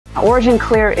Origin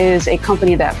Clear is a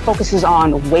company that focuses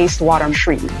on wastewater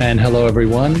treatment. And hello,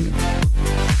 everyone.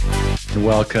 And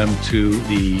welcome to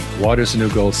the Water's the New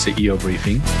Gold CEO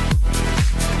briefing.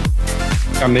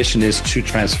 Our mission is to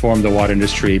transform the water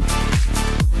industry.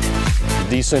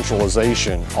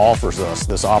 Decentralization offers us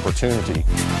this opportunity.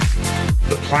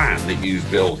 The plan that you've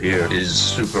built here is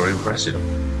super impressive.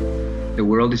 The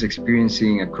world is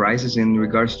experiencing a crisis in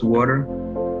regards to water.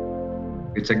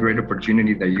 It's a great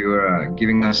opportunity that you are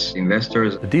giving us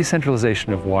investors. The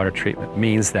decentralization of water treatment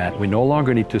means that we no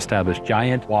longer need to establish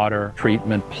giant water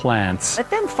treatment plants. Let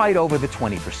them fight over the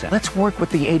 20%. Let's work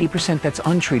with the 80% that's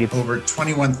untreated. Over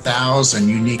 21,000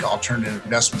 unique alternative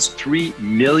investments. 3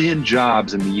 million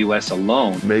jobs in the U.S.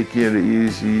 alone. Making it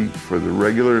easy for the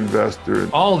regular investor.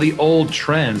 All the old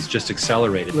trends just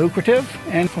accelerated. Lucrative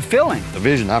and fulfilling. The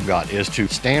vision I've got is to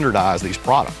standardize these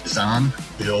products. Design,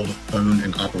 build, own,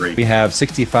 and operate. We have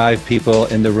 65 people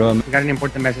in the room. We got an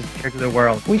important message to share to the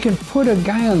world. We can put a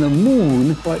guy on the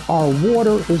moon, but our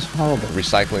water is horrible.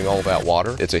 Recycling all that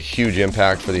water, it's a huge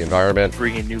impact for the environment.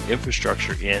 Bringing new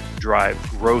infrastructure in to drive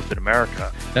growth in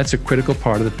America. That's a critical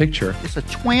part of the picture. It's a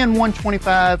twin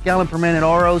 125 gallon per minute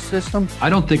RO system. I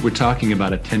don't think we're talking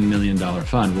about a $10 million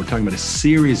fund. We're talking about a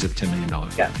series of $10 million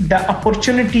funds. Yeah, the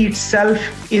opportunity itself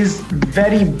is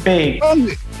very big.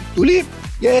 To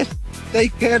live, yes.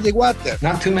 Take care of the water.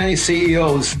 Not too many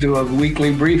CEOs do a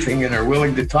weekly briefing and are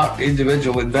willing to talk to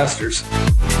individual investors.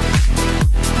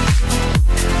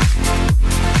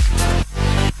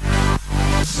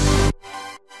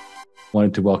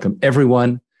 Wanted to welcome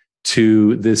everyone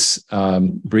to this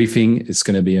briefing. It's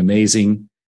going to be amazing.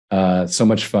 So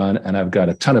much fun. And I've got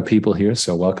a ton of people here,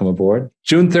 so welcome aboard.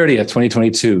 June 30th,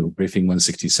 2022, briefing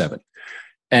 167.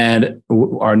 And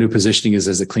our new positioning is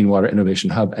as a Clean Water Innovation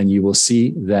Hub, and you will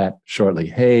see that shortly.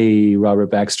 Hey, Robert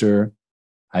Baxter,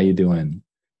 how you doing?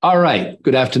 All right,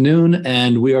 good afternoon,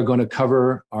 and we are going to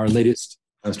cover our latest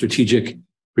strategic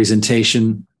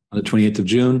presentation on the 28th of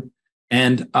June.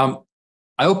 And I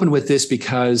open with this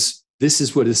because this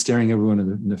is what is staring everyone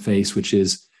in the face, which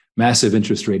is massive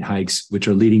interest rate hikes, which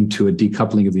are leading to a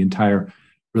decoupling of the entire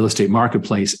real estate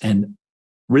marketplace and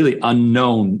really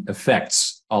unknown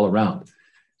effects all around.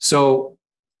 So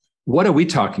what are we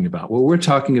talking about? Well, we're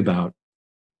talking about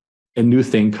a new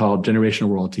thing called generational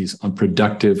royalties on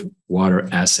productive water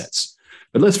assets.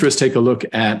 But let's first take a look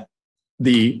at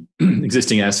the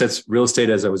existing assets. Real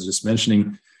estate, as I was just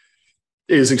mentioning,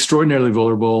 is extraordinarily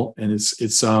vulnerable, and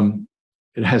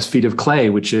it has feet of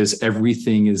clay, which is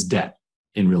everything is debt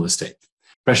in real estate.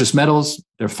 Precious metals,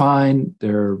 they're fine.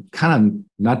 They're kind of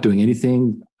not doing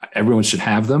anything. Everyone should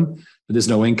have them. There's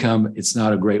no income. It's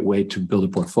not a great way to build a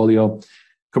portfolio.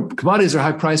 Commodities are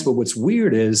high priced, but what's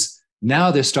weird is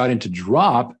now they're starting to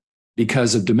drop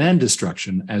because of demand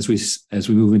destruction as we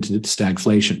move into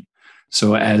stagflation.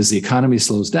 So as the economy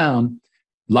slows down,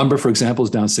 lumber, for example,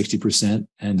 is down 60%.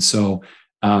 And so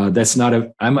that's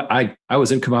not I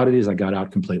was in commodities. I got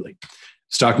out completely.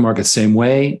 Stock market, same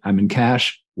way. I'm in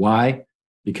cash. Why?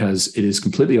 Because it is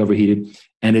completely overheated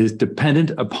and it is dependent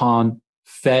upon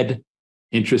Fed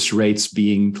interest rates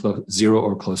being zero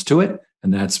or close to it,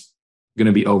 and that's going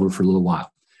to be over for a little while.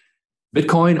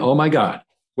 Bitcoin, oh my God.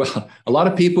 Well, a lot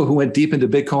of people who went deep into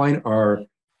Bitcoin are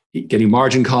getting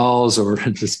margin calls or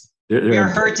just... We're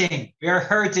hurting. We're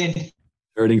hurting.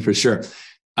 Hurting for sure.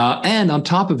 And on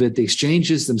top of it, the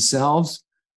exchanges themselves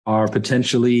are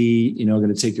potentially, going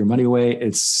to take your money away.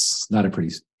 It's not a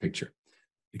pretty picture.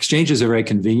 Exchanges are very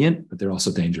convenient, but they're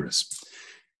also dangerous.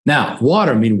 Now,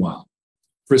 water, meanwhile.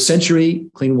 For a century,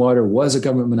 clean water was a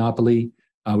government monopoly.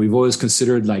 We've always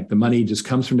considered like the money just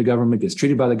comes from the government, gets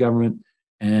treated by the government,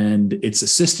 and it's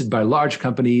assisted by large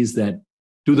companies that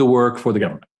do the work for the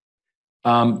government.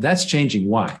 That's changing.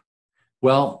 Why?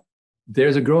 Well,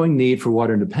 there's a growing need for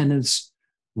water independence,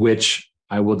 which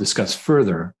I will discuss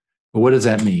further. But what does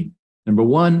that mean? Number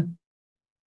one,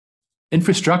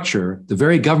 infrastructure, the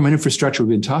very government infrastructure we've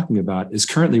been talking about, is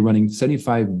currently running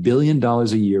 $75 billion a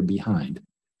year behind.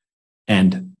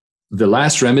 And the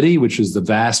last remedy, which is the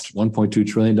vast $1.2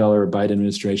 trillion Biden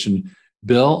administration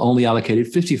bill, only allocated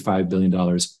 $55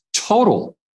 billion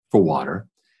total for water,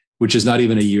 which is not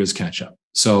even a year's catch up.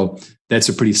 So that's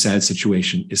a pretty sad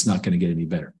situation. It's not going to get any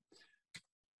better.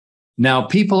 Now,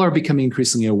 people are becoming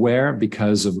increasingly aware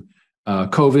because of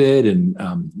COVID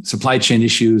and supply chain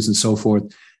issues and so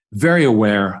forth, very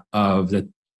aware of that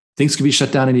things could be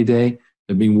shut down any day.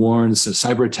 They're being warned, so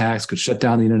cyber attacks could shut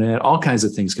down the internet, all kinds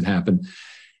of things can happen.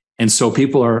 And so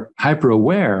people are hyper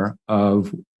aware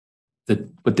of that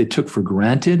what they took for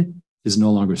granted is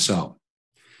no longer so.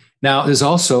 Now, there's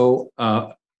also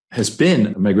has been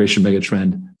a migration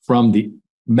megatrend from the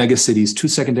mega cities to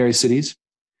secondary cities.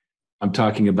 I'm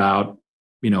talking about,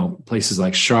 places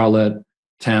like Charlotte,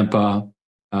 Tampa,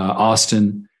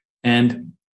 Austin.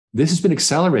 And this has been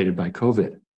accelerated by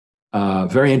COVID.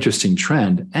 Very interesting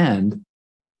trend. And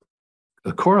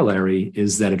the corollary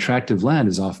is that attractive land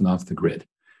is often off the grid.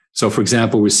 So, for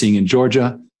example, we're seeing in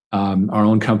Georgia, our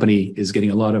own company is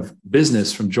getting a lot of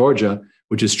business from Georgia,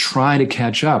 which is trying to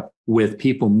catch up with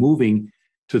people moving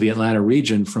to the Atlanta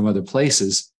region from other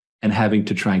places and having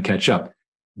to try and catch up.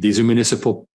 These are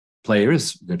municipal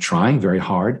players. They're trying very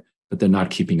hard, but they're not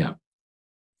keeping up.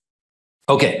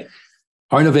 Okay.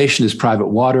 Our innovation is private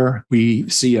water. We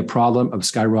see a problem of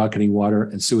skyrocketing water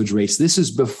and sewage rates. This is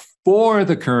before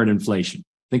the current inflation.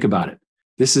 Think about it.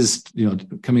 This is,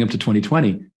 coming up to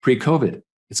 2020, pre-COVID.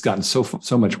 It's gotten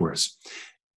so much worse.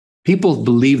 People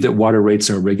believe that water rates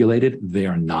are regulated. They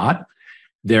are not.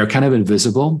 They're kind of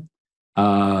invisible.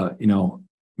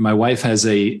 My wife has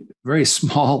a very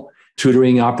small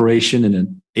tutoring operation in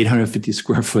an 850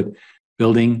 square foot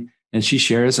building, and she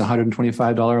shares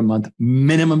 $125 a month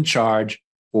minimum charge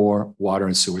for water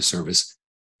and sewer service.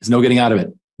 There's no getting out of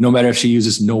it, no matter if she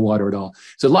uses no water at all.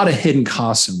 So a lot of hidden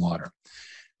costs in water.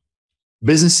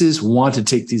 Businesses want to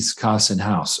take these costs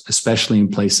in-house, especially in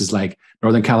places like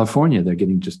Northern California. They're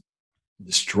getting just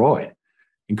destroyed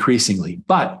increasingly,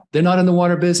 but they're not in the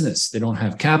water business. They don't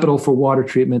have capital for water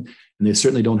treatment, and they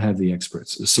certainly don't have the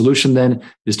experts. The solution then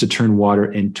is to turn water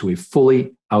into a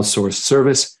fully outsourced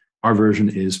service. Our version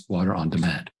is water on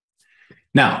demand.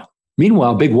 Now,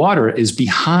 meanwhile, Big Water is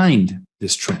behind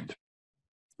this trend.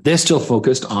 They're still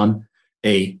focused on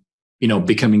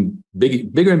becoming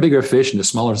bigger and bigger fish in a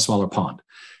smaller and smaller pond,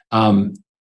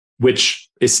 which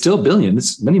is still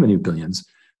billions, many, many billions,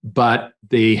 but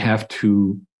they have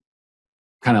to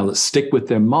kind of stick with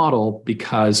their model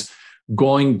because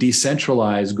going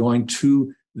decentralized, going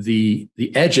to the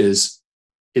edges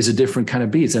is a different kind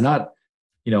of beast. They're not,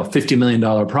 $50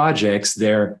 million projects,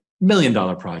 they're $1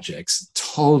 million projects,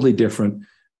 totally different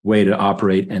way to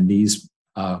operate. And these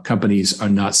companies are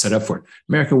not set up for it.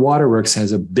 American Water Works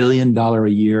has $1 billion a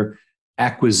year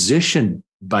acquisition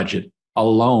budget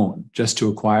alone just to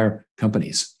acquire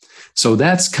companies. So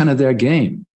that's kind of their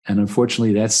game. And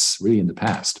unfortunately, that's really in the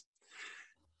past.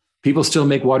 People still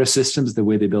make water systems the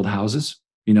way they build houses,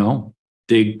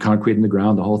 dig concrete in the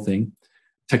ground, the whole thing.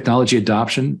 Technology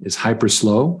adoption is hyper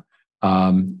slow.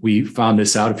 We found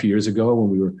this out a few years ago when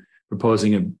we were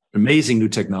proposing an amazing new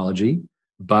technology,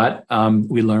 but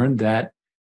we learned that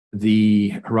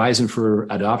the horizon for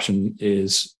adoption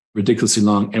is ridiculously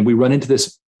long. And we run into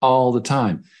this all the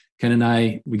time. Ken and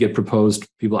I, we get proposed,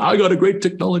 people, I got a great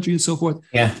technology and so forth.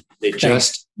 Yeah. They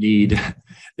just need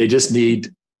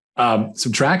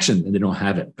some traction, and they don't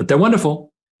have it, but they're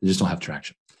wonderful. They just don't have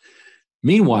traction.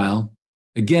 Meanwhile,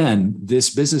 again, this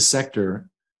business sector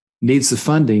needs the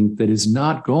funding that is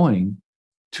not going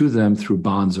to them through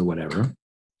bonds or whatever.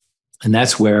 And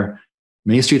that's where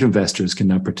Main Street investors can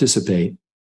now participate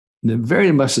in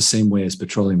very much the same way as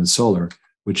petroleum and solar,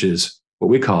 which is what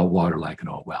we call water like an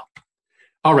oil well.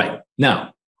 All right.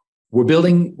 Now, we're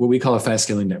building what we call a fast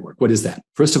scaling network. What is that?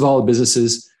 First of all,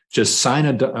 businesses just sign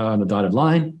on a dotted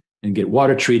line and get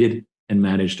water treated and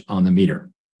managed on the meter.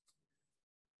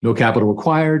 No capital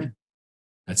required.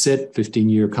 That's it.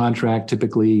 15-year contract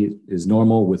typically is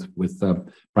normal with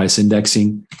price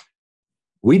indexing.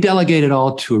 We delegate it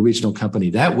all to a regional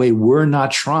company. That way, we're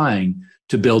not trying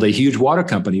to build a huge water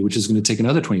company, which is going to take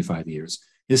another 25 years.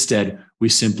 Instead, we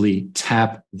simply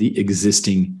tap the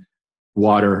existing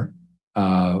water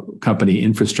company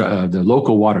infrastructure, the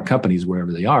local water companies,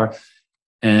 wherever they are.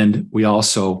 And we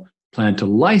also plan to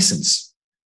license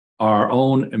our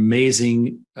own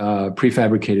amazing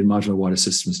prefabricated modular water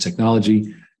systems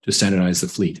technology to standardize the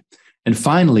fleet. And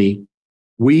finally,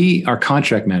 we are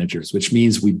contract managers, which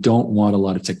means we don't want a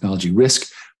lot of technology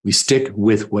risk. We stick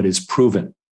with what is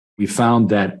proven. We found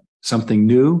that something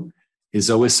new is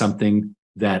always something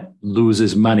that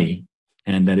loses money,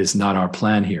 and that is not our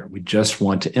plan here. We just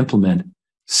want to implement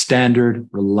standard,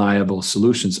 reliable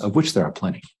solutions, of which there are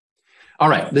plenty. All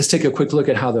right, let's take a quick look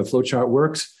at how the flowchart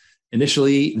works.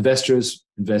 Initially, investors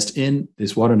invest in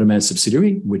this water on demand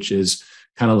subsidiary, which is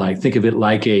kind of like, think of it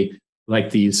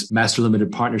like these master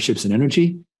limited partnerships in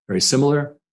energy, very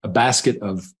similar, a basket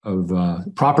of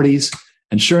properties.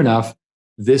 And sure enough,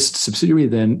 this subsidiary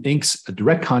then inks a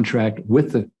direct contract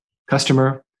with the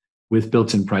customer with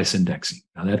built-in price indexing.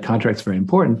 Now that contract's very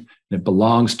important, and it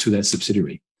belongs to that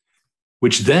subsidiary,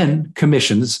 which then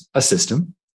commissions a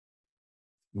system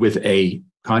with a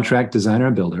contract designer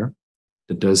and builder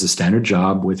that does the standard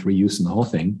job with reuse and the whole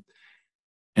thing.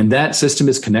 And that system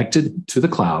is connected to the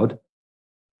cloud,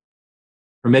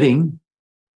 permitting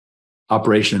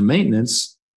operation and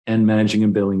maintenance, and managing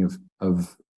and billing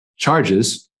of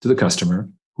charges to the customer,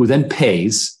 who then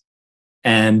pays,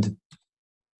 and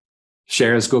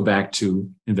shares go back to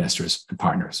investors and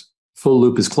partners. Full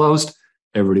loop is closed,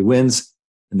 everybody wins,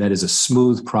 and that is a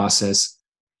smooth process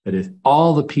that if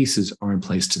all the pieces are in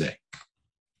place today.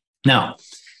 Now,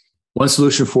 one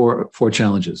solution for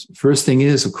challenges. First thing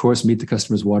is, of course, meet the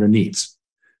customer's water needs.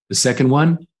 The second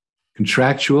one,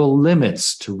 contractual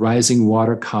limits to rising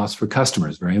water costs for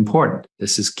customers. Very important.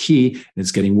 This is key, and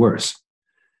it's getting worse.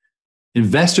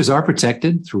 Investors are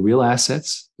protected through real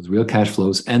assets with real cash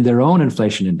flows and their own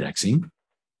inflation indexing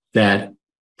that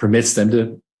permits them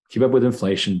to keep up with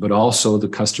inflation, but also the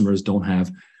customers don't have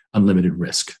unlimited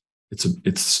risk. It's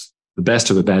the best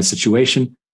of a bad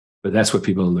situation, but that's what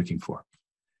people are looking for.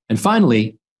 And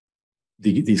finally,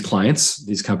 these clients,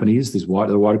 these companies, the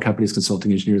water companies,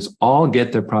 consulting engineers, all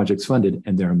get their projects funded,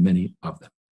 and there are many of them.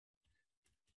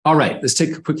 All right, let's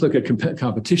take a quick look at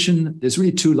competition. There's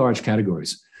really two large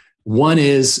categories. One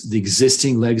is the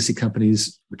existing legacy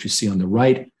companies, which you see on the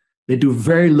right. They do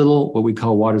very little what we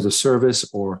call water as a service,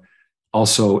 or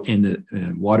also in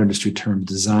the water industry term,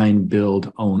 design,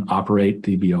 build, own, operate,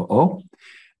 DBOO.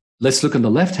 Let's look on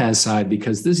the left-hand side,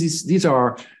 because these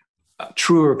are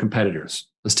truer competitors.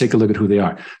 Let's take a look at who they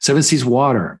are. Seven Seas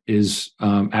Water is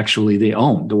actually, they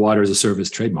own the water as a service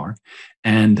trademark,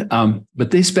 but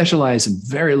they specialize in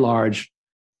very large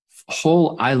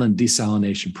whole island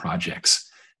desalination projects,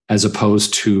 as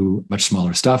opposed to much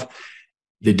smaller stuff.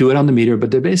 They do it on the meter,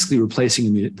 but they're basically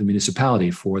replacing the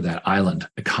municipality for that island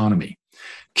economy.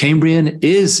 Cambrian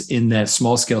is in that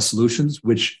small scale solutions,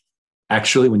 which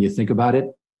actually, when you think about it,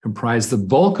 comprise the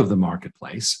bulk of the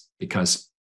marketplace because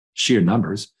sheer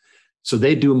numbers. So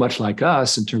they do much like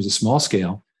us in terms of small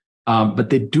scale, but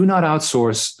they do not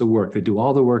outsource the work. They do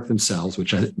all the work themselves,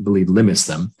 which I believe limits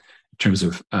them in terms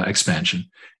of expansion.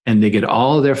 And they get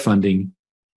all of their funding.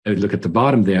 Look at the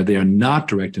bottom there. They are not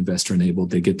direct investor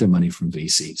enabled. They get their money from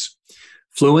VCs.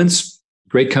 Fluence,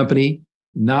 great company,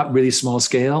 not really small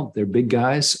scale. They're big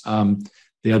guys.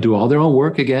 They'll do all their own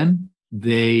work again.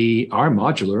 They are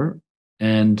modular.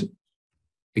 And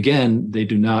again, they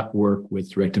do not work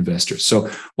with direct investors. So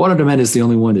Water On Demand is the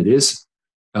only one that is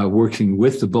working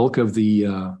with the bulk of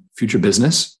the future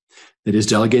business, that is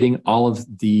delegating all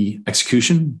of the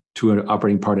execution to an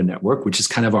operating partner network, which is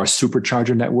kind of our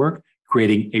supercharger network,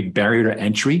 creating a barrier to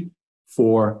entry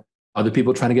for other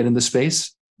people trying to get in the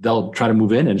space. They'll try to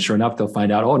move in, and sure enough, they'll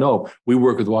find out, oh no, we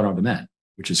work with Water On Demand,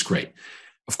 which is great.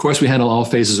 Of course, we handle all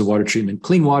phases of water treatment: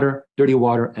 clean water, dirty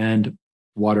water, and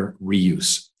water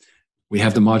reuse. We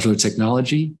have the modular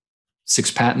technology,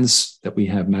 6 patents that we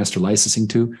have master licensing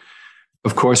to.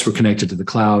 Of course, we're connected to the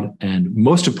cloud. And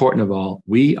most important of all,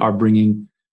 we are bringing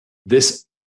this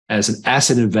as an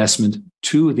asset investment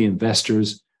to the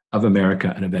investors of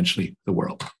America and eventually the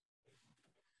world.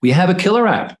 We have a killer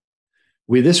app.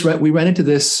 We ran into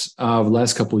this the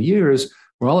last couple of years,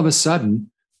 where all of a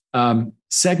sudden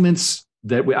segments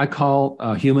that I call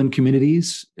human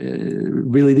communities,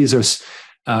 really these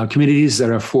are communities that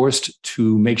are forced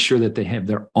to make sure that they have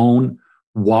their own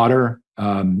water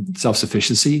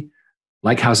self-sufficiency,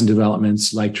 like housing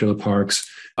developments, like trailer parks,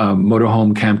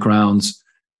 motorhome campgrounds,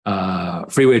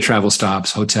 freeway travel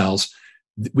stops, hotels.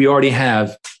 We already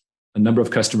have a number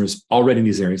of customers already in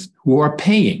these areas who are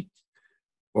paying.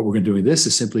 What we're going to do with this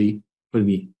is simply putting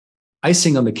the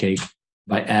icing on the cake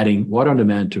by adding Water On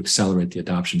Demand to accelerate the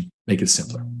adoption, make it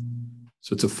simpler.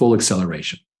 So it's a full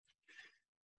acceleration.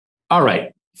 All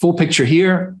right, full picture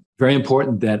here. Very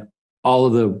important that all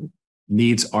of the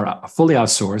needs are fully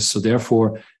outsourced. So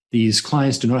therefore, these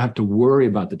clients do not have to worry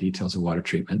about the details of water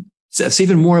treatment. So it's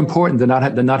even more important than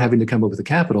not having to come up with the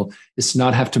capital, is to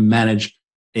not have to manage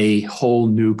a whole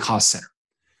new cost center.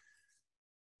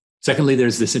 Secondly,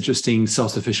 there's this interesting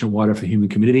self-sufficient water for human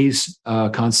communities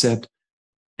concept,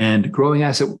 and growing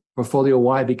asset portfolio.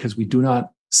 Why? Because we do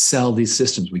not sell these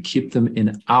systems. We keep them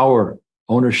in our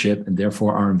ownership, and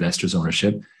therefore our investors'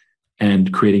 ownership,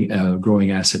 and creating a growing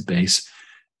asset base.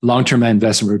 Long-term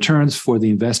investment returns for the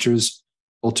investors,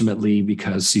 ultimately,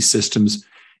 because these systems,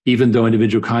 even though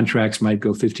individual contracts might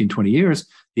go 15, 20 years,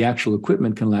 the actual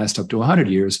equipment can last up to 100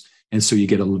 years. And so you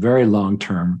get a very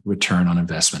long-term return on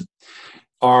investment.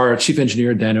 Our chief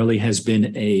engineer, Dan Early, has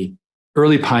been an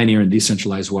early pioneer in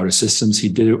decentralized water systems.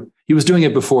 He was doing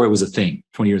it before it was a thing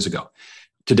 20 years ago.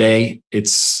 Today,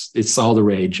 it's all the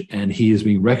rage, and he is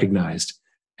being recognized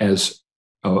as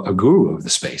a guru of the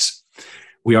space.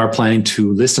 We are planning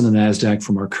to list on the NASDAQ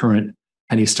from our current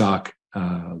penny stock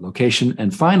location.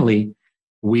 And finally,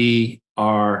 we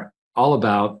are all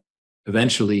about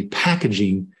eventually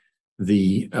packaging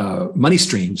the money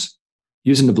streams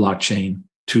using the blockchain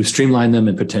to streamline them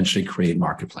and potentially create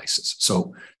marketplaces.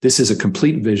 So this is a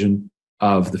complete vision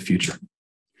of the future.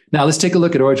 Now let's take a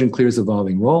look at Origin Clear's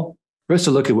evolving role. First,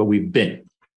 a look at what we've been.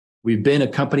 We've been a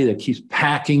company that keeps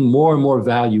packing more and more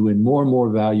value and more and more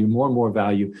value, more and more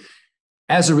value.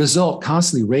 As a result,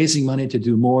 constantly raising money to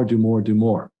do more, do more, do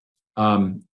more.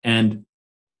 And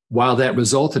while that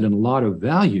resulted in a lot of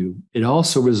value, it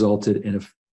also resulted in a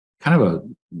kind of a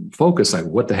focus like,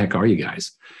 what the heck are you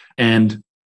guys? And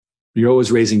you're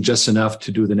always raising just enough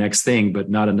to do the next thing, but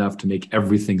not enough to make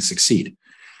everything succeed.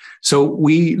 So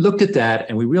we looked at that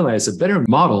and we realized a better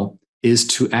model is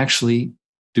to actually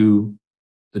do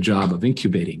the job of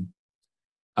incubating,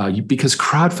 because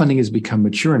crowdfunding has become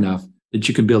mature enough that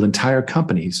you can build entire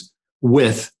companies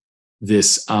with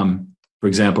this, for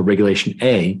example, Regulation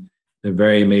A, the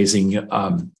very amazing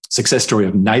success story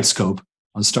of Nightscope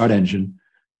on Start Engine,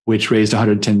 which raised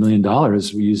 $110 million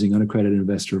using unaccredited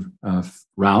investor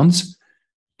rounds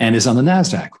and is on the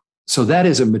NASDAQ. So that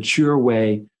is a mature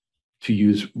way to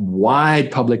use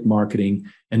wide public marketing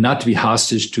and not to be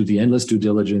hostage to the endless due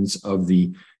diligence of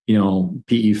the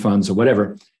PE funds or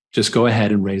whatever. Just go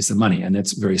ahead and raise the money. And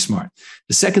that's very smart.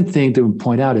 The second thing to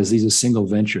point out is these are single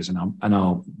ventures, and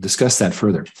I'll discuss that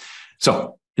further.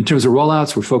 So in terms of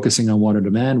rollouts, we're focusing on water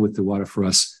demand with the Water for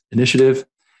Us initiative.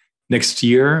 Next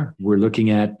year, we're looking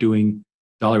at doing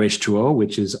 $H2O,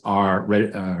 which is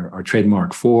our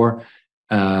trademark for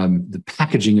the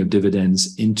packaging of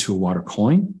dividends into a water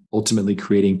coin, ultimately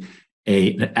creating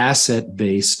an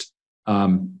asset-based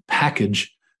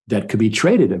package that could be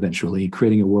traded eventually,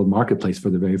 creating a world marketplace for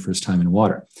the very first time in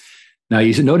water. Now,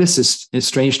 you notice this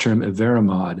strange term,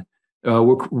 Everamod.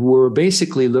 We're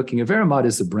basically looking, Everamod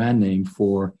is the brand name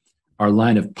for our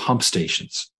line of pump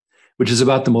stations, which is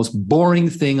about the most boring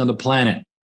thing on the planet.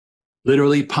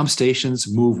 Literally, pump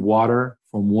stations move water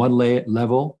from one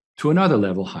level to another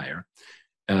level higher.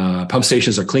 Pump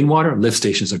stations are clean water, lift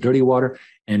stations are dirty water,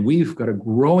 and we've got a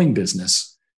growing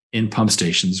business in pump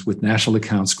stations with national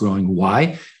accounts growing.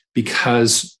 Why?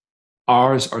 Because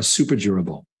ours are super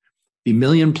durable. The 1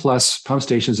 million+ pump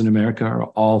stations in America are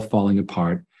all falling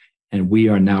apart, and we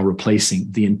are now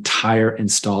replacing the entire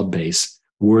installed base.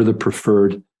 We're the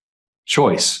preferred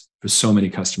choice for so many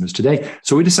customers today.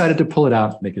 So we decided to pull it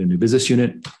out, make it a new business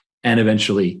unit, and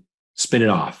eventually spin it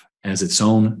off as its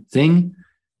own thing.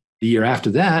 The year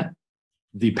after that,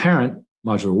 the parent,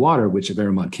 Modular Water, which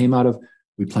Everamod came out of,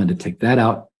 we plan to take that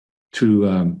out through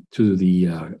the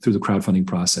crowdfunding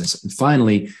process. And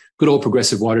finally, good old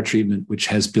Progressive Water Treatment, which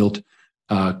has built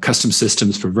custom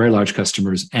systems for very large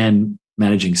customers and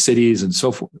managing cities and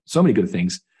so forth, so many good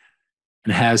things,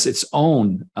 and has its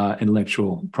own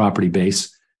intellectual property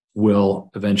base,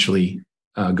 will eventually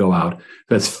go out.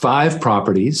 That's 5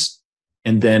 properties,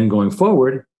 and then going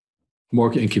forward,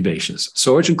 more incubations.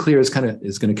 So Origin Clear is going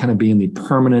to kind of be in the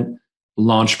permanent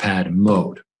launchpad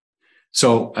mode.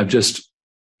 So I've just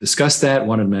discussed that.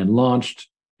 Water Demand launched,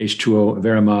 H2O,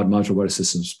 Everamod, Modular Water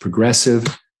Systems, Progressive.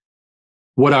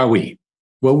 What are we?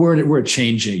 Well, we're a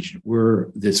change agent.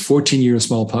 We're this 14-year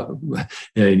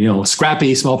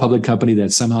scrappy small public company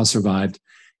that somehow survived,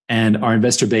 and our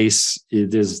investor base,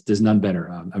 there's none better.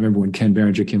 I remember when Ken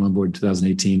Berenger came on board in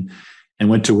 2018 and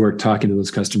went to work talking to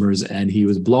those customers, and he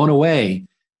was blown away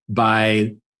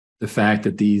by the fact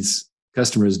that these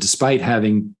customers, despite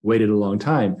having waited a long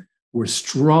time, were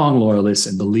strong loyalists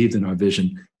and believed in our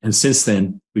vision. And since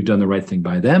then, we've done the right thing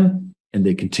by them, and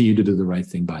they continue to do the right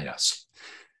thing by us.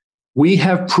 We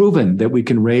have proven that we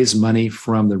can raise money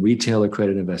from the retail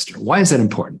accredited investor. Why is that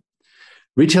important?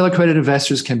 Retail accredited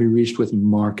investors can be reached with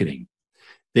marketing.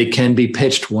 They can be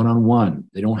pitched one-on-one.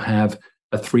 They don't have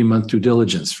a 3-month due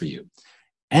diligence for you.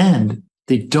 And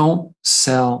they don't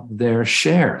sell their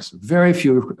shares. Very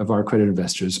few of our accredited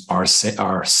investors are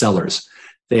sellers.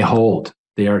 They hold.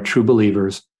 They are true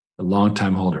believers, the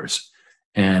long-time holders.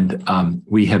 And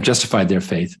we have justified their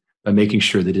faith by making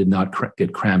sure they did not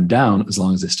get crammed down as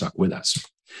long as they stuck with us.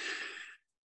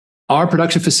 Our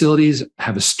production facilities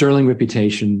have a sterling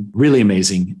reputation, really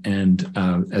amazing. And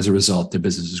as a result, their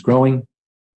business is growing.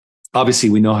 Obviously,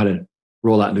 we know how to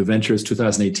roll out new ventures.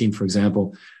 2018, for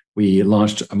example, we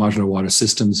launched a Modular Water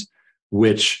Systems,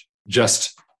 which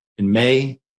just in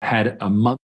May had a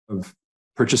month of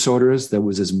purchase orders that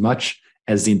was as much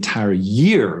as the entire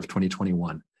year of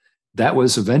 2021. That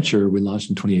was a venture we launched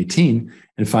in 2018,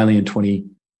 and finally in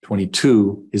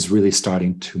 2022 is really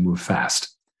starting to move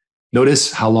fast.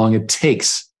 Notice how long it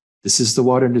takes. This is the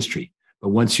water industry. But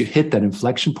once you hit that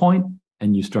inflection point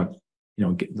and you start,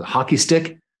 get the hockey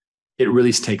stick, it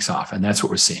really takes off. And that's what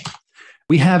we're seeing.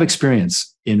 We have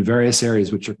experience in various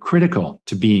areas which are critical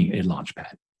to being a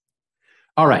launchpad.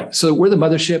 All right. So we're the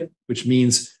mothership, which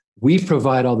means we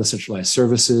provide all the centralized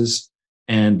services.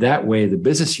 And that way the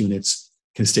business units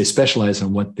can stay specialized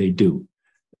on what they do.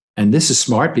 And this is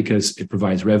smart because it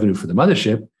provides revenue for the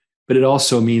mothership, but it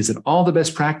also means that all the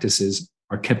best practices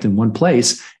are kept in one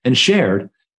place and shared,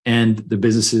 and the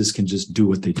businesses can just do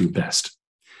what they do best.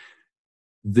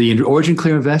 The Origin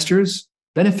Clear investors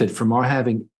benefit from our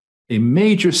having a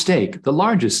major stake, the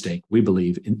largest stake, we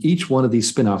believe, in each one of these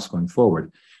spin-offs going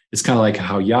forward. It's kind of like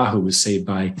how Yahoo was saved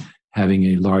by having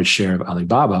a large share of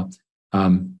Alibaba.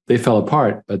 They fell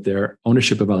apart, but their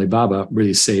ownership of Alibaba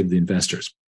really saved the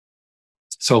investors.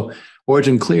 So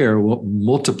Origin Clear will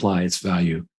multiply its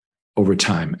value over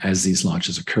time as these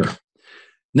launches occur.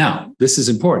 Now, this is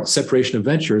important. Separation of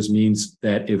ventures means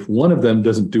that if one of them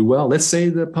doesn't do well, let's say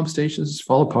the pump stations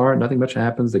fall apart, nothing much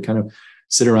happens, they kind of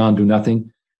sit around, do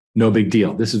nothing, no big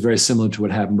deal. This is very similar to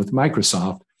what happened with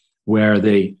Microsoft, where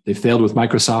they failed with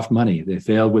Microsoft Money, they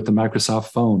failed with the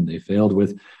Microsoft phone, they failed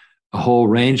with a whole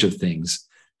range of things.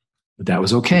 But that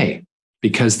was okay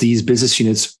because these business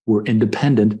units were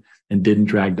independent and didn't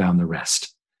drag down the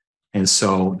rest. And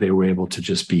so they were able to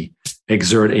just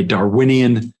exert a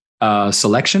Darwinian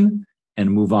selection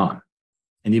and move on.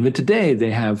 And even today, they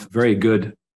have very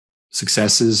good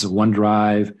successes,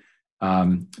 OneDrive,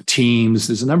 Teams.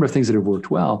 There's a number of things that have worked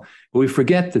well, but we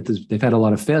forget that they've had a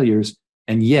lot of failures,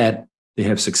 and yet they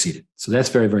have succeeded. So that's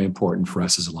very, very important for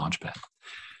us as a launchpad.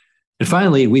 And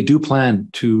finally, we do plan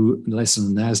to list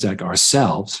on the NASDAQ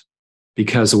ourselves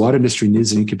because the water industry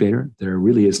needs an incubator. There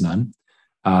really is none.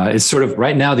 It's sort of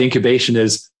right now, the incubation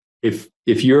is if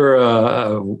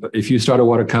you start a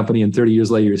water company and 30 years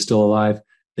later you're still alive,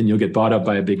 then you'll get bought up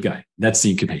by a big guy. That's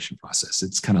the incubation process.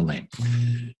 It's kind of lame.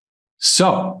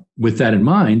 So with that in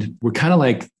mind, we're kind of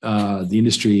like the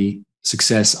industry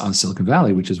success on Silicon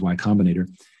Valley, which is Y Combinator.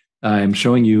 I'm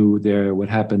showing you there what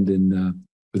happened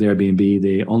with Airbnb.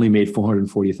 They only made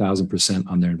 440,000%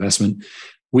 on their investment.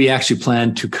 We actually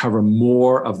plan to cover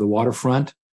more of the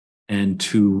waterfront and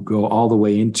to go all the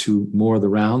way into more of the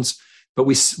rounds. But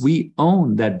we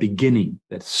own that beginning,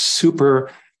 that super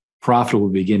profitable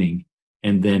beginning,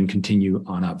 and then continue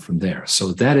on up from there.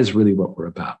 So that is really what we're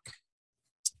about.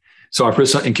 So our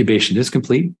personal incubation is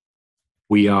complete.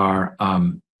 We've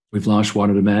launched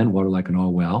Water Demand, Water Like an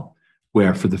Oil Well,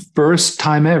 where for the first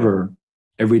time ever,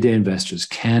 everyday investors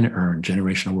can earn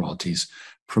generational royalties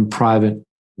from private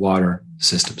water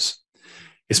systems.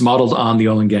 It's modeled on the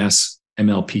oil and gas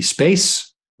MLP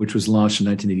space, which was launched in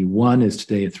 1981, is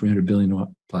today a $300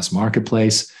 billion plus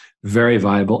marketplace, very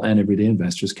viable, and everyday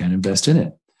investors can invest in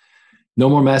it. No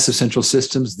more massive central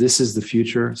systems. This is the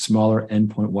future, smaller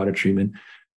endpoint water treatment,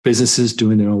 businesses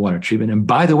doing their own water treatment. And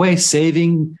by the way,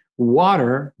 saving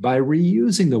water by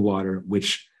reusing the water,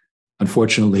 which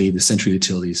unfortunately the central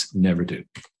utilities never do.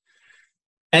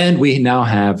 And we now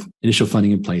have initial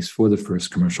funding in place for the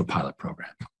first commercial pilot program.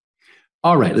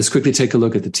 All right, let's quickly take a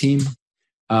look at the team.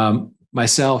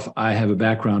 Myself, I have a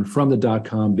background from the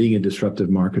dot-com, being a disruptive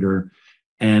marketer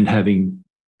and having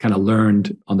kind of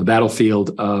learned on the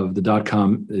battlefield of the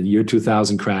dot-com, the year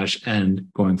 2000 crash and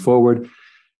going forward.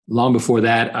 Long before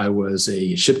that, I was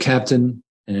a ship captain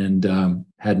and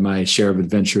had my share of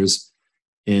adventures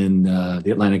in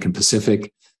the Atlantic and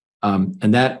Pacific.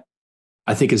 And that,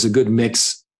 I think, is a good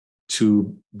mix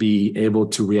to be able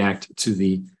to react to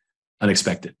the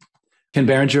unexpected. Ken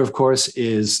Berenger, of course,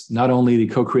 is not only the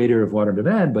co-creator of Water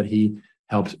Demand, but he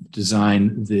helped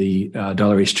design the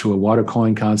 $H2O water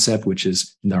coin concept, which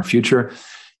is in our future.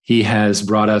 He has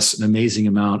brought us an amazing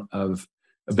amount of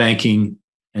banking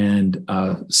and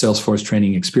Salesforce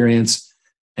training experience.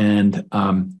 And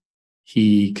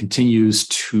he continues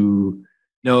to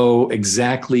know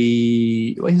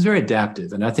exactly, well, he's very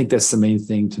adaptive. And I think that's the main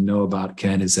thing to know about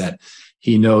Ken, is that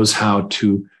he knows how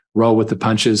to roll with the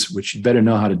punches, which you better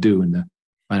know how to do in the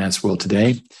finance world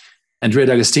today. Andrea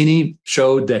D'Agostini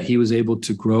showed that he was able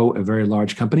to grow a very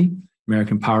large company,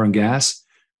 American Power and Gas,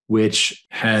 which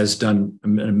has done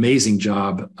an amazing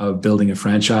job of building a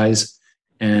franchise.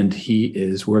 And he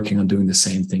is working on doing the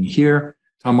same thing here.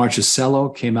 Tom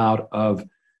Marchicello came out of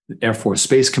the Air Force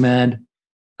Space Command,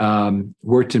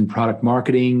 worked in product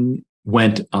marketing,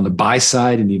 went on the buy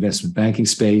side in the investment banking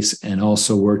space, and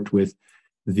also worked with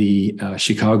the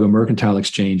Chicago Mercantile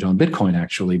Exchange on Bitcoin,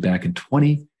 actually, back in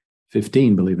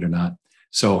 2015, believe it or not.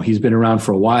 So he's been around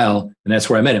for a while, and that's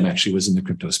where I met him, actually, was in the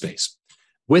crypto space.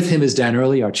 With him is Dan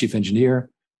Early, our chief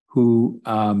engineer, who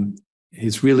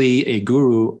is really a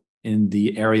guru in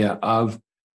the area of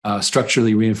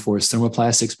structurally reinforced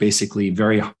thermoplastics, basically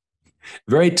very,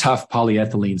 very tough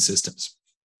polyethylene systems.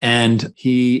 And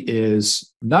he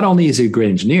is, not only is he a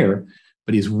great engineer,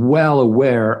 but he's well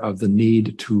aware of the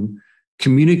need to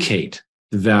communicate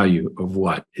the value of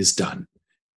what is done.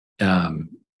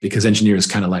 Because engineers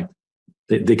kind of like,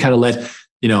 they kind of let,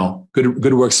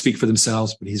 good work speak for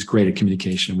themselves, but he's great at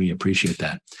communication. We appreciate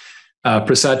that.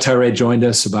 Prasad Tare joined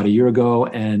us about a year ago,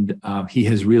 and he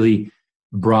has really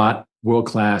brought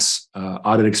world-class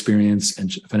audit experience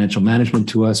and financial management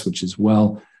to us, which is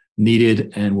well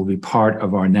needed and will be part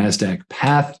of our NASDAQ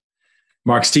path.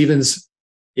 Mark Stevens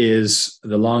is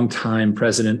the longtime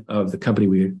president of the company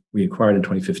we acquired in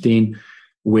 2015,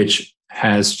 which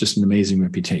has just an amazing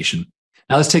reputation.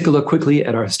 Now let's take a look quickly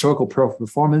at our historical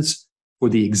performance for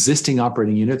the existing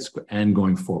operating units and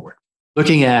going forward.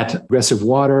 Looking at Progressive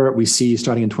Water, we see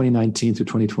starting in 2019 through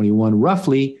 2021,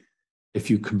 roughly, if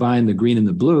you combine the green and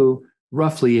the blue,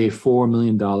 roughly a $4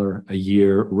 million a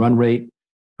year run rate.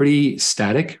 Pretty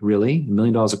static, really, $1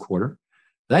 million a quarter.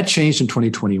 That changed in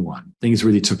 2021. Things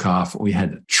really took off. We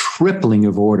had a tripling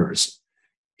of orders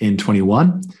in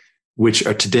 21, which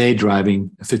are today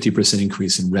driving a 50%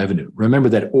 increase in revenue. Remember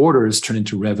that orders turn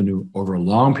into revenue over a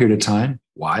long period of time.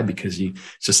 Why? Because it's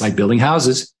just like building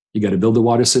houses. You got to build the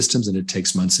water systems, and it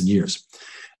takes months and years.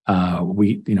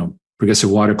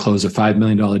 Progressive Water closed a $5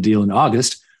 million deal in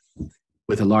August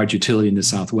with a large utility in the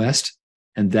Southwest,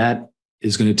 and that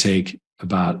is going to take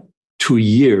about 2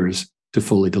 years to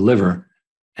fully deliver.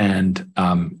 And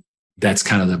that's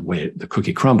kind of the way the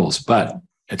cookie crumbles. But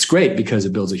it's great because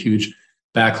it builds a huge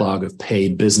backlog of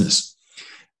paid business.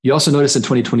 You also notice in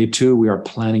 2022, we are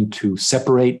planning to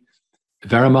separate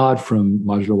Veramod from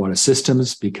Modular Water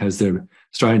Systems because they're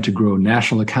starting to grow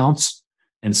national accounts.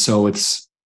 And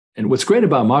what's great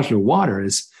about Modular Water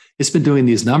is it's been doing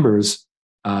these numbers,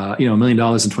 $1 million in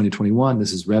 2021.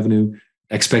 This is revenue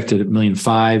expected at $1.5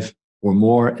 million or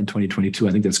more in 2022.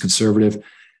 I think that's conservative,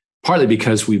 partly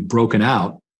because we've broken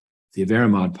out the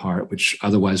Veramod part, which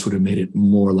otherwise would have made it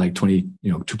more like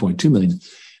 2.2 million.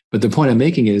 But the point I'm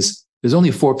making is there's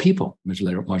only 4 people in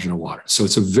Modular Water. So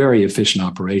it's a very efficient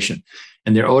operation.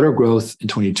 And their order growth in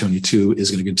 2022 is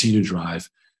going to continue to drive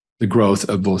the growth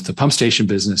of both the pump station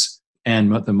business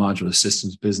and the modular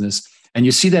systems business. And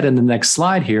you see that in the next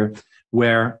slide here,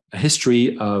 where a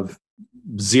history of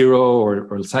zero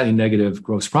or slightly negative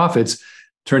gross profits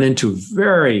turned into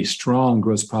very strong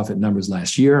gross profit numbers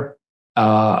last year,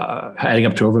 adding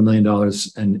up to over $1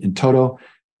 million in total.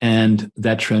 And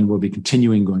that trend will be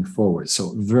continuing going forward.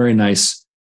 So very nice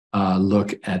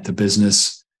look at the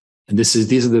business. And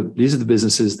these are the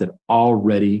businesses that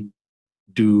already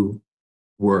do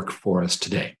work for us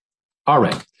today. All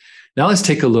right. Now let's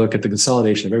take a look at the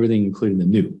consolidation of everything, including the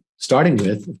new, starting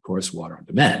with, of course, Water on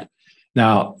Demand.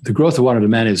 Now, the growth of Water on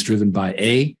Demand is driven by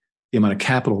A, the amount of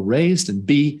capital raised, and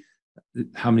B,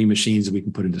 how many machines we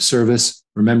can put into service,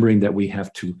 remembering that we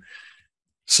have to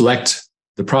select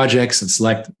the projects and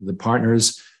select the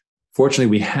partners. Fortunately,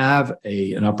 we have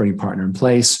an operating partner in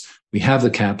place. We have the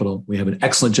capital. We have an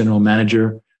excellent general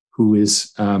manager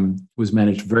who's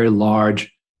managed very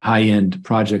large, high-end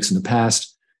projects in the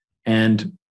past.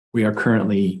 And we are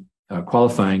currently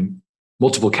qualifying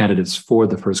multiple candidates for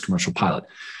the first commercial pilot.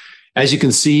 As you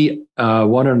can see,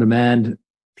 Water on Demand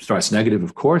starts negative,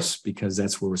 of course, because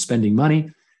that's where we're spending money,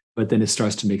 but then it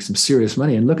starts to make some serious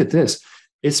money. And look at this.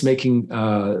 It's making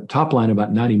top line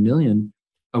about 90 million,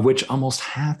 of which almost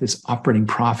half is operating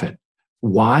profit.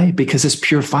 Why? Because it's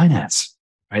pure finance,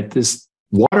 right? This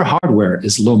water hardware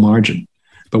is low margin,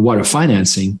 but water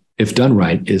financing, if done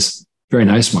right, is very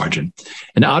nice margin.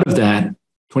 And out of that,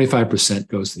 25%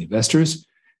 goes to the investors.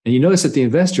 And you notice that the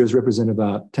investors represent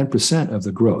about 10% of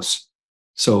the gross.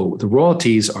 So the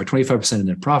royalties are 25% of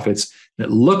net profits. And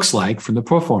it looks like from the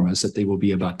pro formas that they will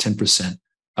be about 10%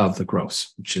 of the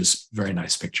gross, which is a very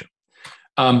nice picture.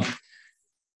 Water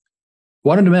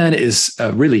on Demand is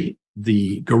really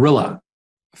the gorilla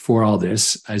for all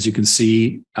this. As you can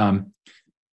see, all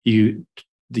the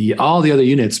other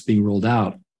units being rolled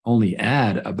out only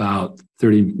add about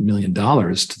 $30 million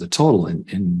to the total in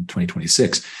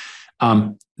 2026.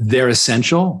 They're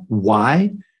essential.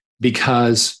 Why?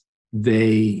 Because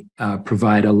they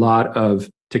provide a lot of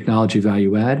technology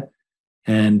value add,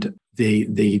 and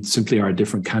they simply are a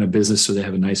different kind of business, so they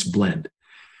have a nice blend.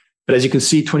 But as you can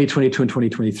see, 2022 and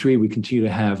 2023, we continue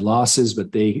to have losses,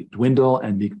 but they dwindle,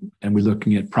 and we're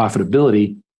looking at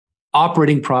profitability,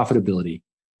 operating profitability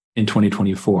in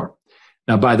 2024.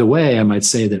 Now, by the way, I might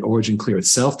say that Origin Clear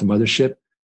itself, the mothership,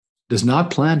 does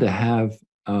not plan to have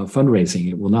fundraising.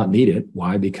 It will not need it.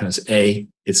 Why? Because A,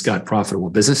 it's got profitable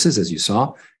businesses, as you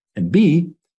saw, and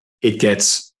B, it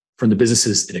gets, from the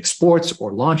businesses it exports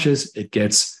or launches, it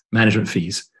gets management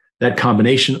fees. That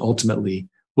combination ultimately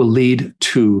will lead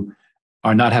to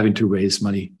are not having to raise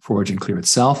money for Origin Clear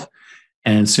itself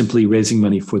and simply raising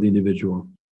money for the individual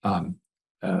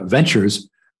ventures,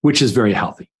 which is very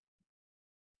healthy.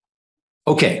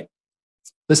 Okay,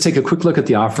 let's take a quick look at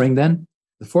the offering then.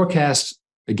 The forecast,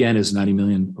 again, is 90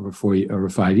 million over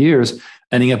 5 years,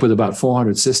 ending up with about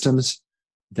 400 systems.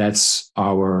 That's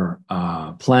our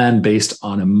plan based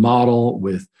on a model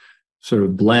with sort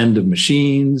of blend of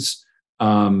machines,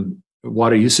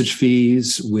 water usage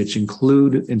fees, which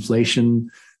include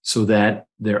inflation, so that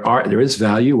there is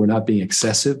value. We're not being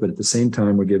excessive, but at the same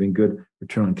time, we're giving good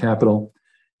return on capital.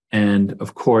 And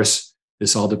of course,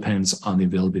 this all depends on the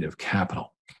availability of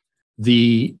capital.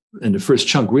 The first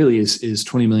chunk really is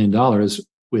 $20 million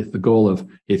with the goal of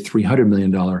a $300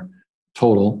 million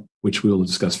total, which we will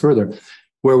discuss further.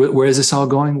 Where is this all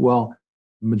going? Well,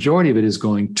 the majority of it is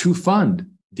going to fund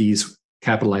these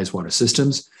capitalized water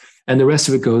systems, and the rest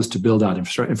of it goes to build out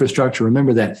infrastructure.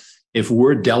 Remember that if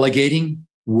we're delegating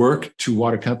work to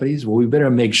water companies, well, we better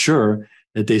make sure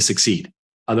that they succeed.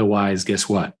 Otherwise, guess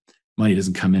what? Money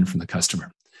doesn't come in from the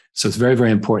customer. So it's very,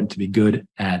 very important to be good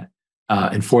at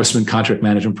enforcement, contract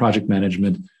management, project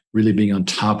management, really being on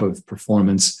top of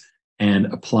performance and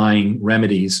applying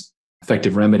remedies,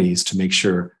 effective remedies to make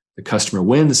sure the customer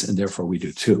wins, and therefore we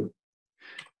do too.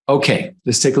 Okay,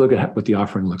 let's take a look at what the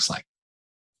offering looks like.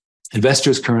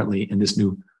 Investors currently in this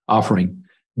new offering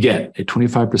get a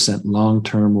 25%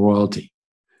 long-term royalty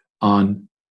on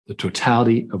the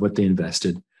totality of what they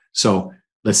invested. So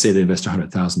let's say they invest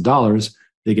 $100,000,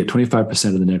 they get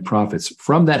 25% of the net profits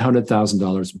from that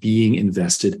 $100,000 being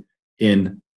invested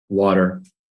in water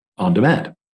on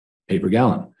demand, pay per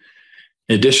gallon.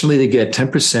 Additionally, they get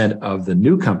 10% of the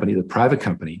new company, the private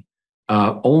company,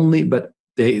 only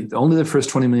the first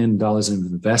 $20 million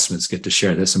in investments get to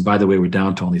share this. And by the way, we're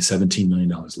down to only $17 million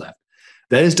left.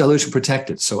 That is dilution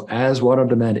protected. So as Water on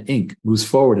Demand Inc. moves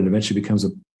forward and eventually becomes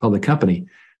a public company,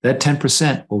 that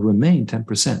 10% will remain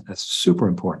 10%. That's super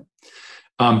important.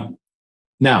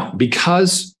 Now,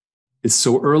 because it's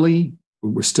so early,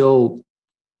 we're still,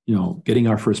 getting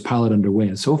our first pilot underway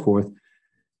and so forth,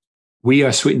 we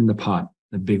are sweetening the pot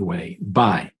in a big way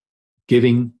by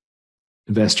giving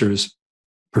investors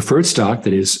preferred stock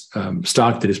that is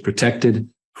protected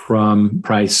from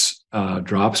price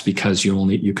drops, because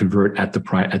you convert at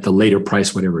the later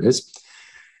price, whatever it is.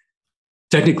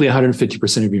 Technically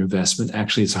 150% of your investment.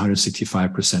 Actually, it's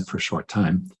 165% for a short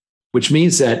time, which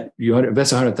means that you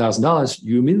invest $100,000,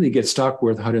 you immediately get stock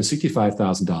worth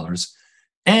 $165,000,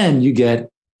 and you get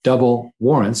double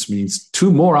warrants, means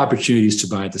 2 more opportunities to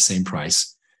buy at the same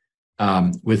price,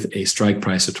 with a strike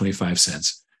price of 25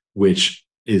 cents, which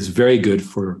is very good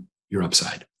for your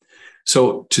upside.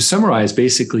 So to summarize,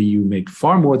 basically you make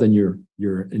far more than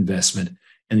your investment,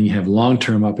 and then you have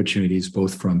long-term opportunities,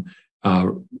 both from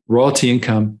royalty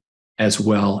income as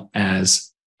well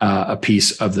as a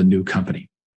piece of the new company.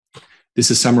 This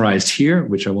is summarized here,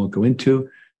 which I won't go into,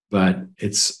 but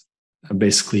it's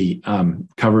basically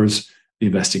covers the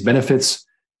investing benefits.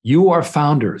 You are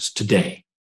founders today.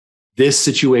 This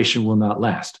situation will not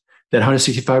last. That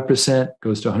 165%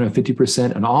 goes to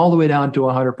 150% and all the way down to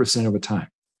 100% over time.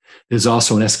 There's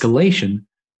also an escalation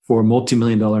for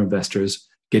multi-million-dollar investors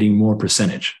getting more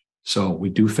percentage. So we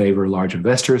do favor large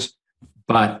investors,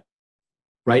 but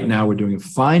right now we're doing a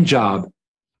fine job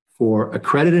for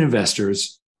accredited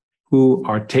investors who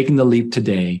are taking the leap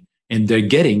today, and they're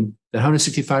getting that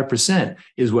 165%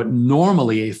 is what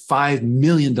normally a $5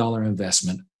 million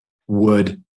investment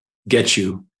would get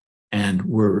you. And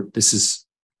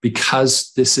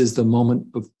because this is the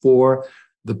moment before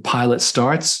the pilot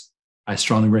starts, I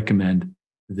strongly recommend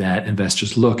that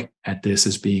investors look at this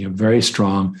as being a very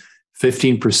strong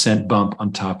 15% bump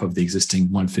on top of the existing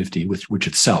 150, which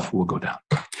itself will go down.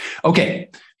 Okay,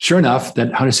 sure enough,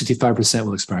 that 165%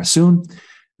 will expire soon.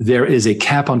 There is a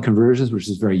cap on conversions, which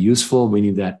is very useful. We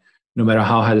need that no matter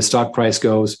how high the stock price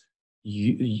goes,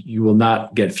 you will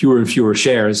not get fewer and fewer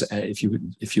shares if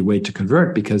you wait to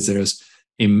convert, because there's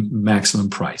a maximum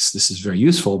price. This is very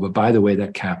useful, but by the way,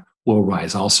 that cap will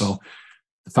rise also.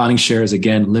 The founding shares,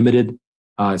 again, limited.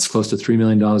 It's close to $3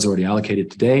 million already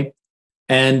allocated today.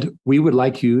 And we would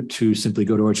like you to simply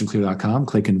go to originclear.com,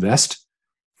 click invest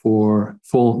for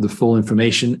the full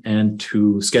information, and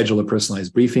to schedule a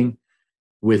personalized briefing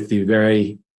with the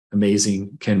very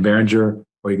amazing Ken Berenger,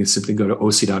 or you can simply go to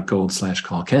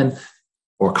oc.gold/call Ken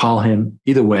or call him.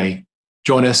 Either way,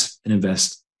 join us and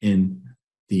invest in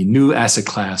the new asset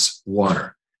class,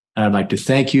 water. And I'd like to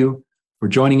thank you for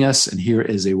joining us. And here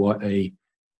is a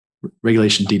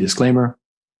Regulation D disclaimer,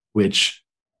 which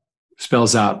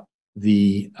spells out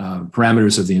the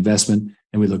parameters of the investment.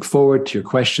 And we look forward to your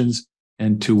questions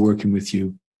and to working with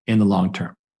you in the long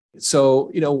term.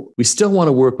 So, we still want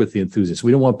to work with the enthusiasts.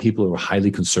 We don't want people who are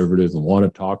highly conservative and want to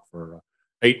talk for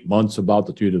 8 months about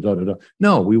the da-da-da-da-da.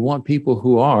 No, we want people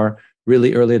who are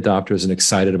really early adopters and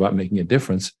excited about making a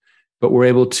difference, but we're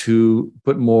able to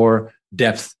put more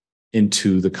depth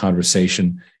into the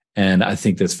conversation. And I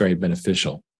think that's very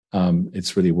beneficial.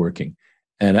 It's really working.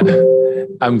 And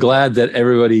I'm glad that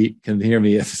everybody can hear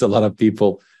me. A lot of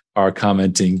people are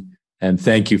commenting, and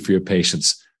thank you for your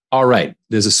patience. All right,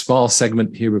 there's a small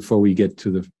segment here before we get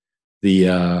to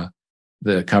the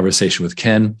conversation with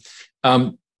Ken.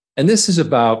 And this is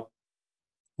about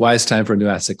why it's time for a new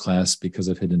asset class because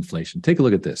of hidden inflation. Take a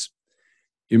look at this.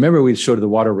 You remember we showed the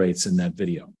water rates in that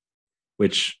video,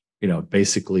 which,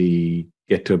 basically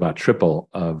get to about triple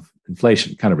of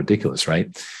inflation. Kind of ridiculous, right?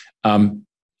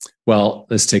 Well,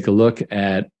 let's take a look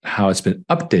at how it's been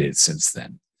updated since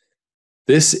then.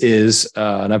 This is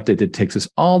an update that takes us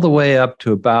all the way up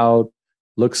to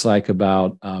looks like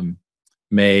about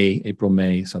April,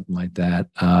 May, something like that.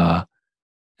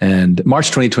 And March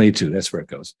 2022, that's where it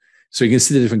goes. So you can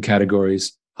see the different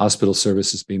categories, hospital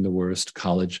services being the worst,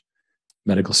 college,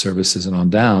 medical services, and on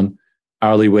down.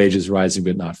 Hourly wages rising,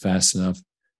 but not fast enough.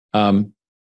 And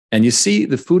you see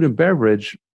the food and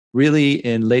beverage really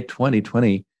in late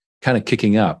 2020 kind of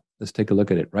kicking up. Let's take a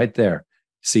look at it right there.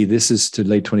 See, this is to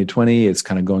late 2020. It's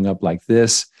kind of going up like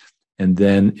this. And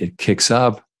then it kicks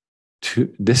up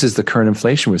to, this is the current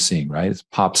inflation we're seeing, right? It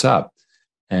pops up.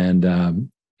 And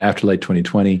after late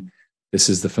 2020, this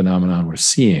is the phenomenon we're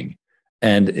seeing.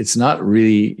 And it's not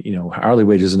really, hourly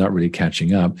wages are not really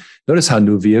catching up. Notice how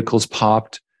new vehicles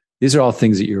popped. These are all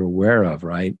things that you're aware of,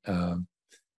 right?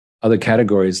 Other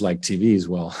categories like TVs,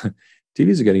 well,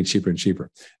 TVs are getting cheaper and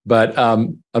cheaper. But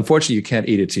unfortunately, you can't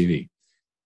eat a TV.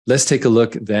 Let's take a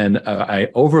look then. I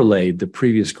overlaid the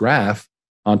previous graph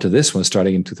onto this one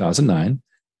starting in 2009.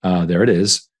 There it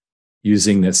is,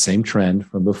 using that same trend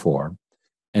from before.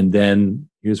 And then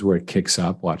here's where it kicks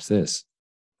up. Watch this.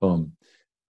 Boom.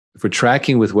 If we're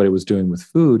tracking with what it was doing with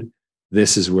food,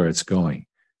 this is where it's going.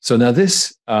 So now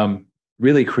this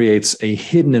really creates a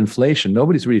hidden inflation.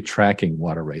 Nobody's really tracking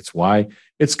water rates. Why?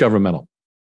 It's governmental.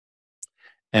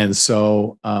 And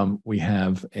so we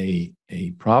have a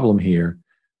problem here,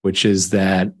 which is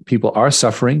that people are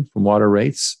suffering from water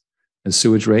rates and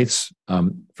sewage rates.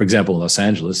 For example, in Los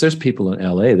Angeles, there's people in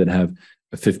LA that have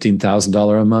a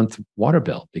 $15,000 a month water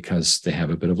bill because they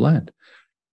have a bit of land.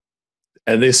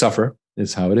 And they suffer,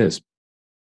 is how it is.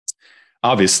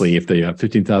 Obviously, if they have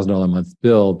 $15,000 a month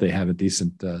bill, they have a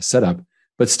decent setup,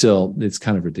 but still, it's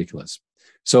kind of ridiculous.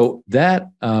 So that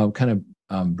kind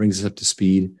of brings us up to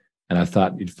speed, and I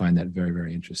thought you'd find that very,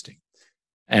 very interesting.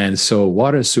 And so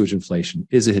water and sewage inflation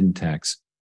is a hidden tax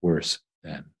worse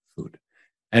than food.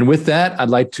 And with that, I'd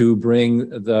like to bring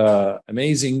the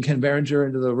amazing Ken Berenger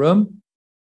into the room.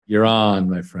 You're on,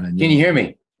 my friend. Can you hear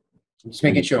me? I'm just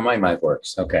making sure my mic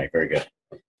works. Okay, very good.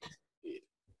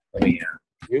 Let me,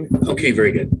 okay,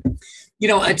 very good.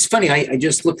 It's funny. I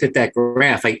just looked at that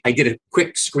graph. I did a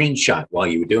quick screenshot while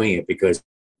you were doing it because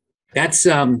that's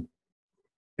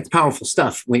powerful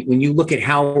stuff. When you look at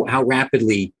how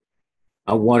rapidly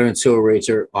water and sewer rates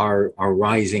are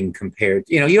rising compared,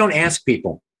 you don't ask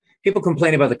people. People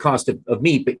complain about the cost of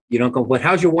meat, but you don't go, "But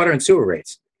how's your water and sewer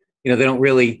rates?" They don't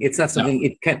really. It's not something. No.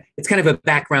 It's kind of a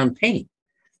background pain.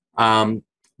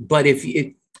 But if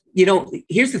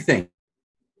here's the thing.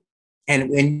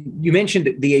 And you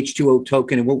mentioned the H2O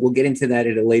token, and we'll get into that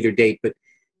at a later date. But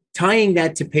tying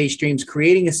that to pay streams,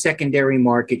 creating a secondary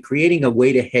market, creating a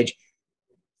way to hedge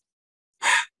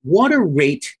water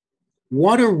rate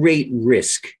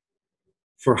risk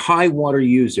for high water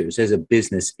users as a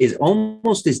business is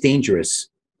almost as dangerous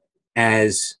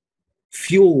as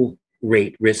fuel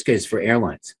rate risk is for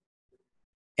airlines.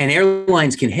 And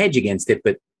airlines can hedge against it,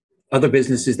 but other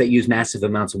businesses that use massive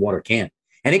amounts of water can't.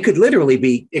 And it could literally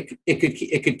be,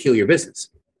 it could kill your business.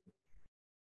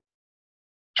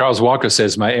 Charles Walker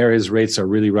says, my area's rates are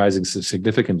really rising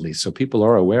significantly. So people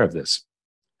are aware of this.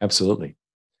 Absolutely.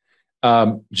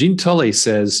 Gene Tully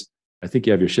says, I think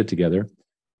you have your shit together.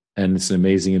 And it's an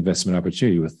amazing investment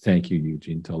opportunity. With thank you,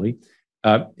 Eugene Tully.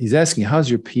 He's asking, how's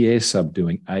your PA sub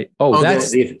doing?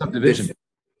 That's the subdivision.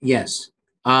 Yes.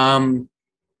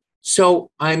 So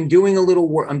I'm doing a little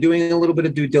work. I'm doing a little bit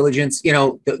of due diligence.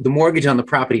 The mortgage on the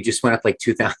property just went up like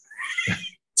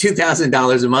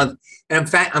 $2,000 a month. And in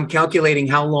fact, I'm calculating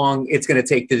how long it's going to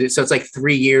take to do. So it's like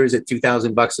 3 years at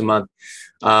 $2,000 a month.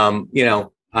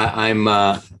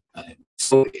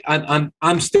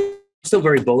 I'm still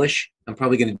very bullish. I'm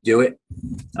probably going to do it.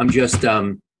 I'm just.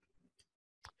 Well,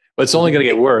 But it's only going to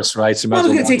get worse, right? So I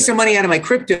was going to take some money out of my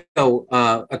crypto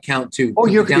account to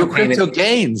your crypto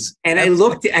gains. And I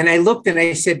looked and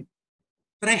I said,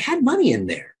 but I had money in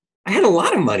there. I had a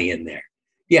lot of money in there.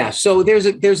 Yeah. So there's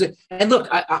a and look,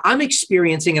 I'm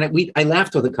experiencing, and I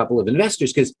laughed with a couple of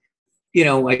investors because,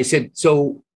 I said,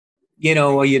 so,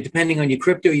 are you depending on your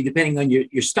crypto? Are you depending on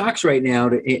your stocks right now?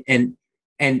 And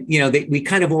we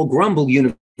kind of all grumble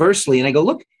universally. And I go,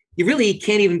 look, you really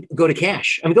can't even go to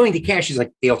cash. I'm going to cash is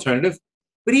like the alternative.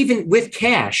 But even with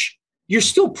cash, you're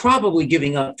still probably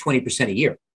giving up 20% a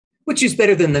year, which is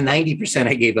better than the 90%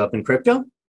 I gave up in crypto.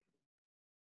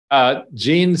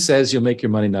 Gene says you'll make your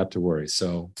money not to worry.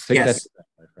 So take that,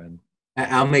 my friend.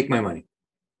 I'll make my money.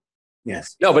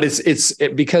 Yes. No, but it's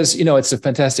because, it's a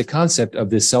fantastic concept of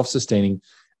this self-sustaining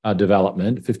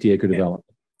development, 50-acre development.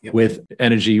 Yep. With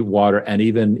energy, water, and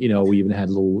even, we even had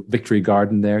a little victory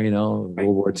garden there, World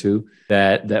War II,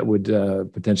 that would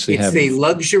potentially have. It's a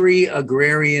luxury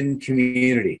agrarian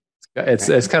community.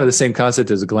 It's kind of the same concept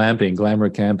as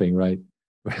glamour camping, right?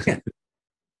 Yeah.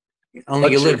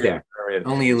 Only you live there.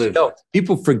 Only you live there.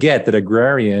 People forget that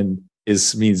agrarian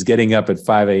means getting up at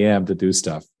 5 a.m. to do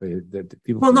stuff.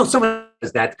 No, someone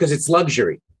does that because it's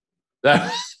luxury.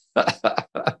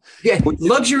 Yeah,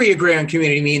 luxury agrarian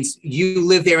community means you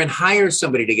live there and hire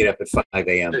somebody to get up at 5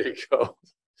 a.m. There you go.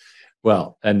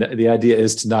 Well, and the idea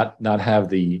is to not have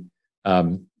the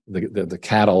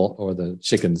cattle or the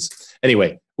chickens.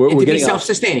 Anyway, we're to getting be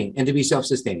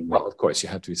self-sustaining. Well, of course, you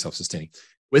have to be self-sustaining.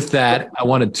 With that, I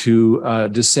wanted to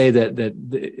just say that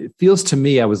it feels to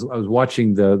me, I was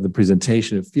watching the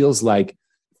presentation. It feels like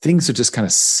things are just kind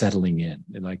of settling in,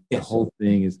 and like the whole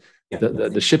thing is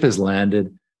the ship has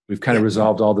landed. We've kind of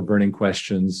resolved all the burning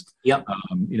questions. Yep.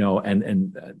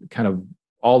 And kind of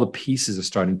all the pieces are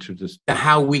starting to just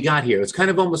how we got here. It's kind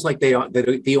of almost like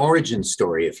the origin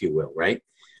story, if you will, right?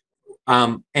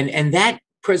 And that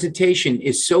presentation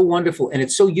is so wonderful and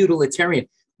it's so utilitarian.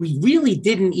 We really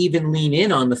didn't even lean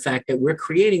in on the fact that we're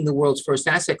creating the world's first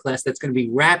asset class that's going to be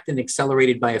wrapped and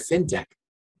accelerated by a fintech,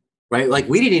 right? Like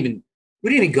we didn't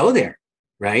even go there.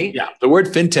 Right? Yeah. The word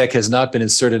fintech has not been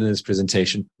inserted in this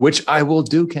presentation, which I will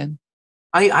do, Ken.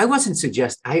 I wasn't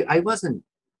I wasn't.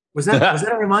 Was that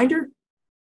a reminder?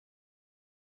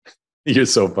 You're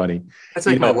so funny. That's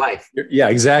like my wife. Yeah,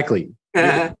 exactly.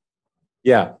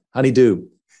 Yeah. Honeydew.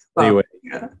 Well, anyway.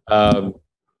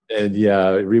 Yeah.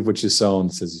 Reap what you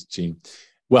sown, says Gene.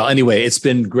 Well, anyway, it's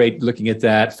been great looking at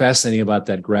that. Fascinating about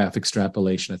that graph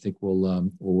extrapolation. I think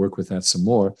we'll work with that some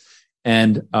more.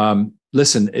 And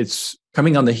listen, it's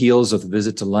coming on the heels of the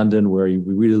visit to London, where we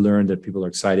really learned that people are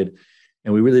excited.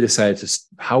 And we really decided to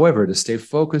stay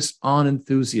focused on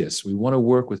enthusiasts. We want to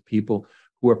work with people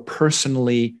who are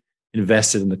personally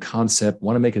invested in the concept,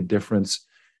 want to make a difference.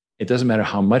 It doesn't matter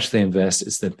how much they invest,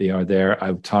 it's that they are there.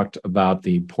 I've talked about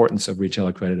the importance of retail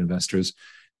accredited investors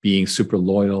being super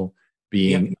loyal,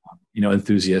 being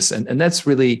enthusiasts. And that's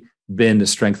really been the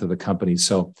strength of the company.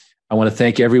 So I want to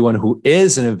thank everyone who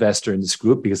is an investor in this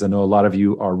group, because I know a lot of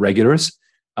you are regulars,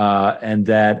 and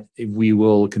that we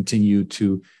will continue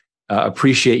to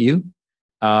appreciate you.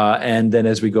 And then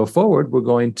as we go forward, we're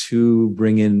going to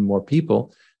bring in more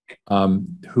people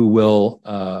who will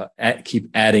keep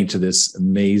adding to this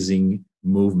amazing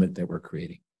movement that we're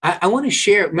creating. I want to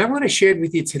share, remember what I shared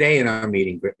with you today in our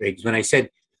meeting, Briggs, when I said,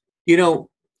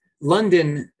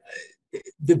 London,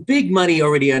 the big money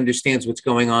already understands what's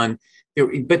going on.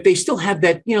 But they still have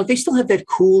that, they still have that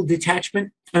cool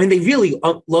detachment. I mean, they really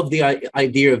love the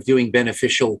idea of doing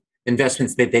beneficial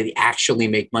investments that they actually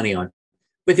make money on.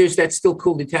 But there's that still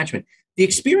cool detachment. The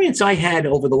experience I had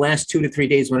over the last 2 to 3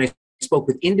 days when I spoke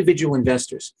with individual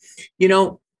investors,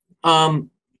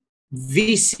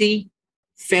 VC,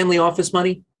 family office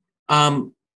money,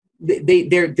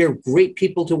 they're great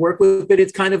people to work with, but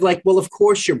it's kind of like, well, of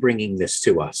course you're bringing this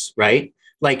to us, right?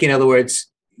 Like, in other words,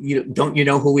 don't you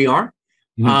know who we are?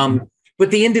 Mm-hmm. But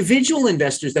the individual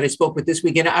investors that I spoke with this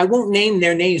weekend, I won't name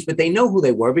their names, but they know who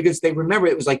they were because they remember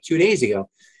it was like 2 days ago.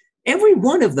 Every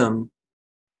one of them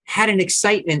had an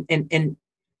excitement and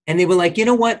they were like, you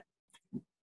know what?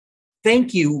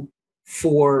 Thank you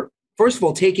for, first of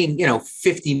all, taking,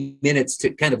 50 minutes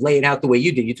to kind of lay it out the way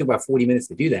you did. You took about 40 mintes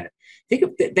to do that.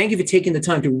 Thank you for taking the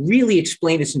time to really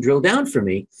explain this and drill down for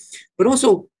me. But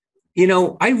also,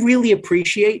 I really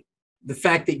appreciate the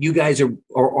fact that you guys are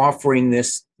offering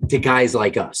this to guys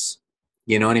like us.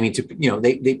 You know what I mean? To,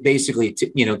 they basically,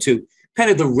 to kind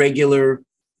of the regular,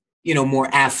 more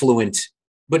affluent,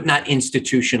 but not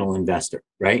institutional investor,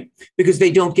 right? Because they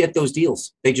don't get those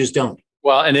deals. They just don't.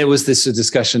 Well, and it was this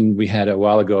discussion we had a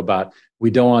while ago about we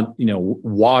don't want,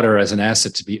 water as an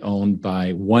asset to be owned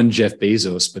by one Jeff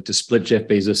Bezos, but to split Jeff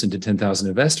Bezos into 10,000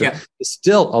 investors is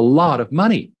still a lot of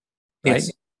money, right?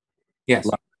 Yes.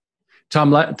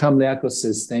 Tom Leakos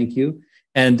says, thank you.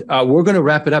 And we're going to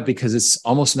wrap it up because it's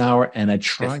almost an hour and I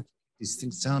tried these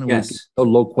things down and we're so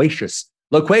loquacious.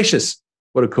 Loquacious.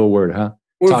 What a cool word, huh?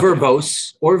 Or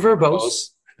verbose.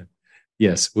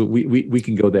 Yes, we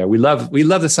can go there. We love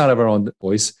the sound of our own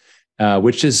voice,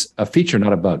 which is a feature,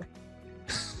 not a bug.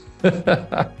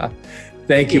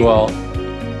 Thank you all.